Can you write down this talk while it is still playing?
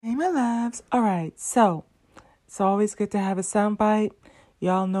my loves. All right, so it's always good to have a soundbite.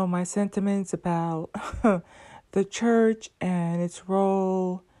 Y'all know my sentiments about the church and its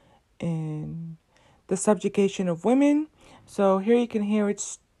role in the subjugation of women. So here you can hear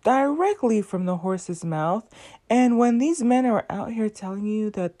it directly from the horse's mouth. And when these men are out here telling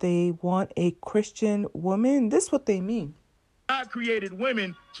you that they want a Christian woman, this is what they mean. God created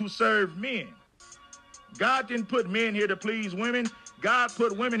women to serve men. God didn't put men here to please women. God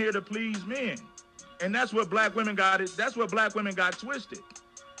put women here to please men. And that's what black women got. That's what black women got twisted.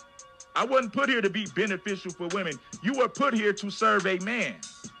 I wasn't put here to be beneficial for women. You were put here to serve a man.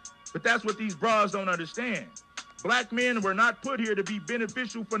 But that's what these bras don't understand. Black men were not put here to be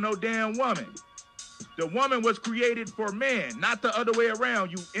beneficial for no damn woman. The woman was created for man, not the other way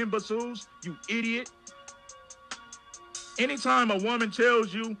around, you imbeciles, you idiot. Anytime a woman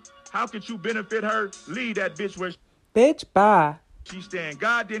tells you, how could you benefit her, leave that bitch where Bitch, bye. she stand.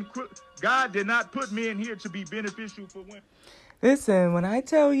 God did not put men here to be beneficial for women. Listen, when I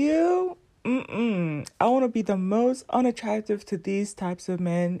tell you, I want to be the most unattractive to these types of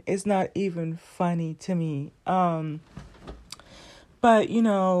men. It's not even funny to me. But, you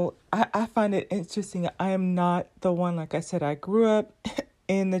know, I find it interesting. I am not the one, like I said, I grew up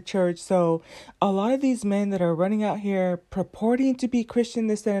in the church. So a lot of these men that are running out here purporting to be Christian,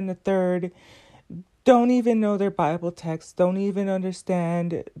 this, that, and the third, don't even know their Bible text, don't even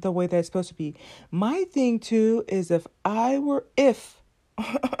understand the way that's supposed to be. My thing, too, is because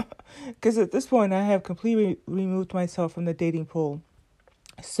at this point I have completely removed myself from the dating pool.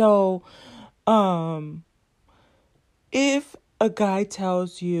 So, if a guy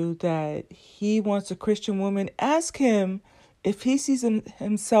tells you that he wants a Christian woman, ask him if he sees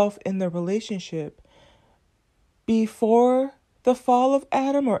himself in the relationship before the fall of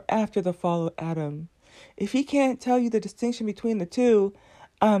Adam or after the fall of Adam. If he can't tell you the distinction between the two,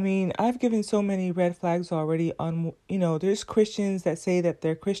 I mean, I've given so many red flags already on, there's Christians that say that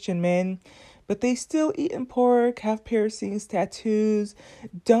they're Christian men, but they still eat pork, have piercings, tattoos,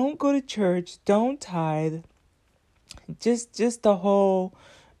 don't go to church, don't tithe, just the whole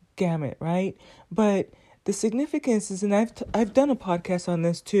gamut, right? But the significance is, and I've done a podcast on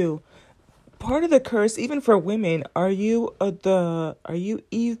this too. Part of the curse, even for women, are you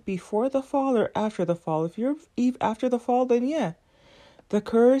Eve before the fall or after the fall? If you're Eve after the fall, then yeah, the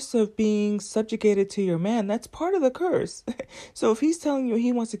curse of being subjugated to your man, that's part of the curse. So if he's telling you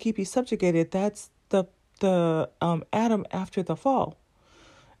he wants to keep you subjugated, that's the Adam after the fall.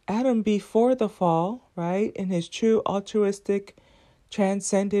 Adam before the fall, right, in his true altruistic,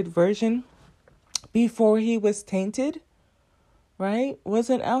 transcended version, before he was tainted, right,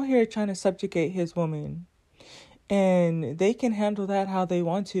 wasn't out here trying to subjugate his woman. And they can handle that how they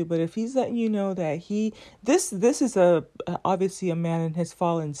want to, but if he's letting you know that this is obviously a man in his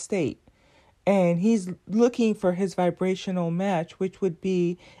fallen state, and he's looking for his vibrational match, which would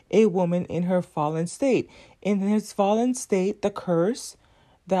be a woman in her fallen state. In his fallen state, the curse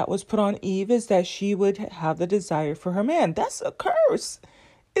that was put on Eve is that she would have the desire for her man. That's a curse.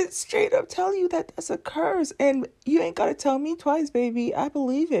 It's straight up telling you that that's a curse. And you ain't got to tell me twice, baby. I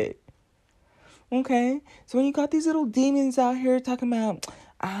believe it. Okay? So when you got these little demons out here talking about,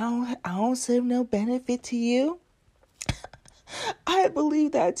 I don't serve no benefit to you. I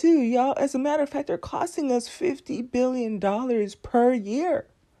believe that too, y'all. As a matter of fact, they're costing us $50 billion per year.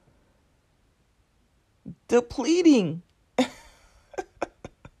 Depleting.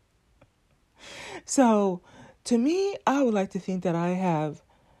 So, to me, I would like to think that I have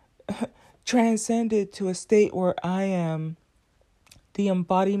transcended to a state where I am the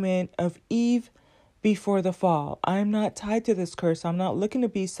embodiment of Eve before the fall. I'm not tied to this curse. I'm not looking to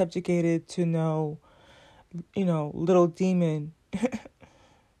be subjugated to no, little demon,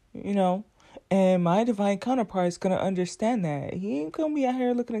 and my divine counterpart is going to understand that. He ain't going to be out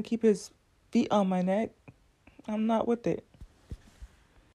here looking to keep his feet on my neck. I'm not with it.